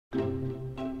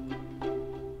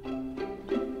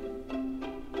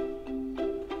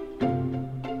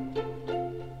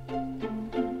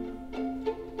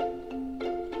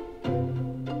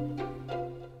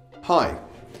Hi,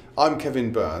 I'm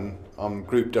Kevin Beirne. I'm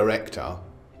Group Director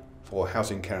for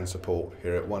Housing Care and Support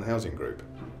here at One Housing Group.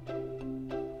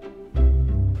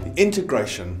 The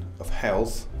integration of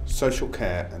health, social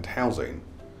care and housing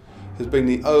has been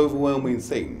the overwhelming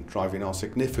theme driving our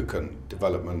significant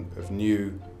development of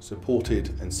new supported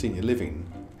and senior living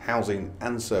housing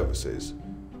and services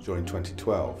during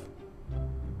 2012.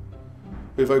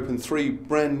 We've opened 3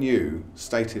 brand new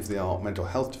state-of-the-art mental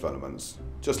health developments,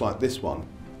 just like this one,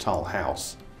 Tull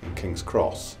House in King's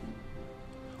Cross.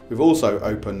 We've also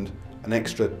opened an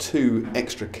extra 2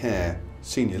 extra care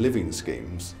senior living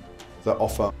schemes that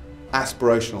offer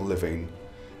aspirational living,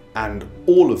 and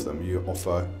all of them you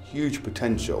offer huge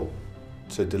potential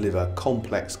to deliver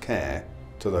complex care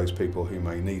to those people who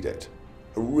may need it.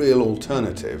 A real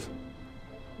alternative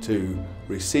to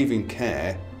receiving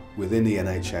care within the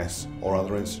NHS or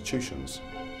other institutions.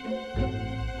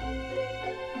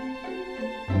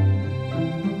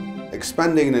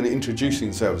 Expanding and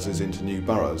introducing services into new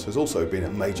boroughs has also been a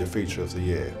major feature of the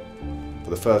year. For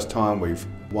the first time, we've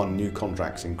won new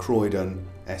contracts in Croydon,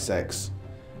 Essex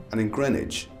and in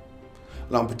Greenwich.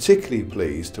 And I'm particularly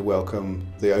pleased to welcome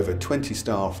the over 20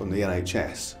 staff from the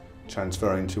NHS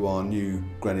transferring to our new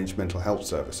Greenwich mental health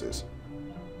services.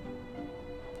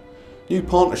 New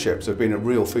partnerships have been a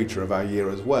real feature of our year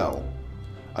as well,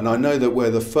 and I know that we're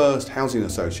the first housing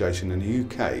association in the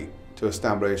UK to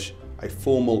establish a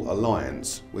formal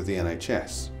alliance with the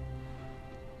NHS.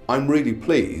 I'm really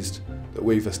pleased that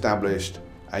we've established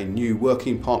a new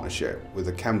working partnership with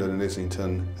the Camden and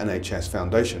Islington NHS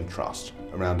Foundation Trust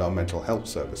around our mental health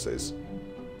services.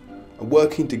 And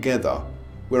working together,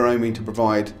 we're aiming to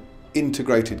provide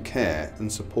integrated care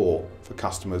and support for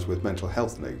customers with mental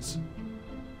health needs.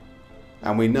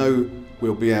 And we know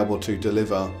we'll be able to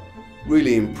deliver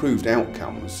really improved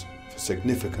outcomes for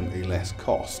significantly less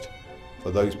cost for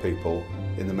those people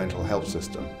in the mental health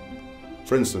system.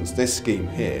 For instance, this scheme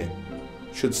here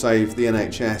should save the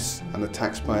NHS and the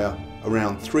taxpayer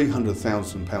around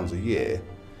 £300,000 a year,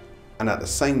 and at the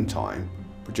same time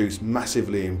produce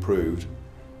massively improved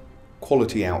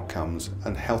quality outcomes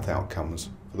and health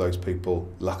outcomes for those people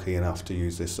lucky enough to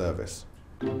use this service.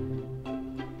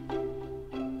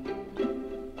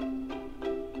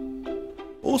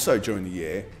 Also during the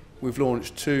year, we've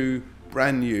launched 2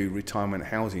 brand new retirement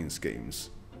housing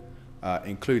schemes,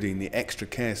 including the extra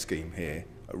care scheme here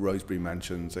at Rosebery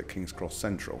Mansions at King's Cross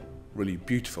Central. Really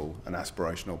beautiful and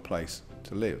aspirational place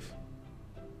to live.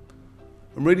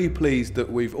 I'm really pleased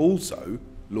that we've also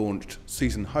launched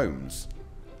Season Homes,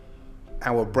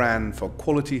 our brand for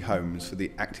quality homes for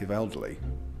the active elderly,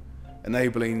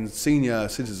 enabling senior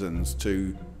citizens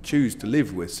to choose to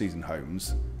live with Season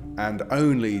Homes and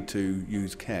only to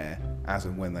use care as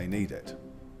and when they need it.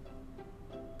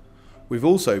 We've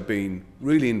also been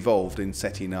really involved in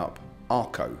setting up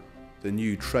ARCO, the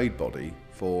new trade body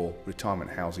for retirement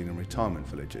housing and retirement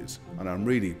villages, and I'm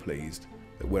really pleased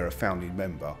that we're a founding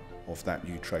member of that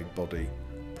new trade body,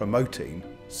 promoting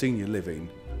senior living,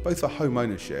 both for home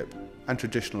ownership and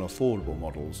traditional affordable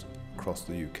models across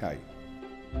the UK.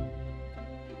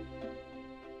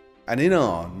 And in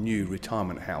our new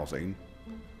retirement housing,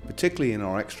 particularly in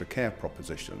our extra care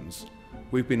propositions,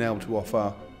 we've been able to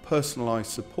offer personalised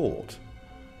support,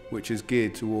 which is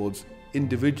geared towards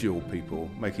individual people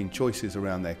making choices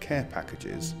around their care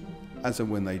packages as and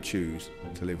when they choose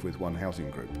to live with One Housing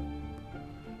Group.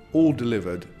 All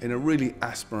delivered in a really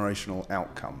aspirational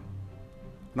outcome.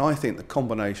 And I think the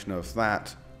combination of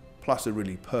that plus a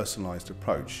really personalised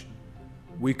approach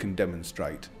we can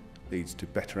demonstrate leads to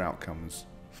better outcomes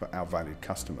for our valued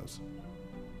customers.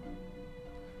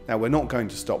 Now, we're not going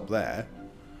to stop there.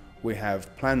 We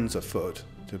have plans afoot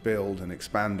to build and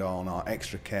expand on our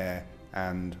extra care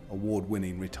and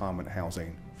award-winning retirement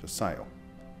housing for sale,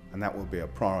 and that will be a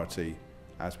priority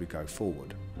as we go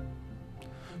forward.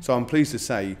 So I'm pleased to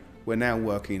say we're now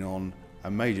working on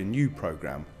a major new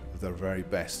programme of the very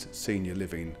best senior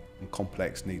living and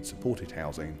complex needs supported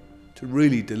housing to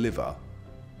really deliver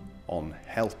on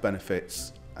health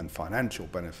benefits and financial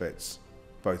benefits,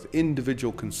 both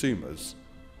individual consumers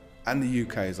and the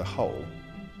UK as a whole,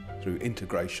 through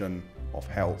integration of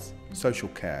health, social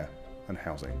care and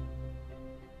housing.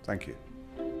 Thank you.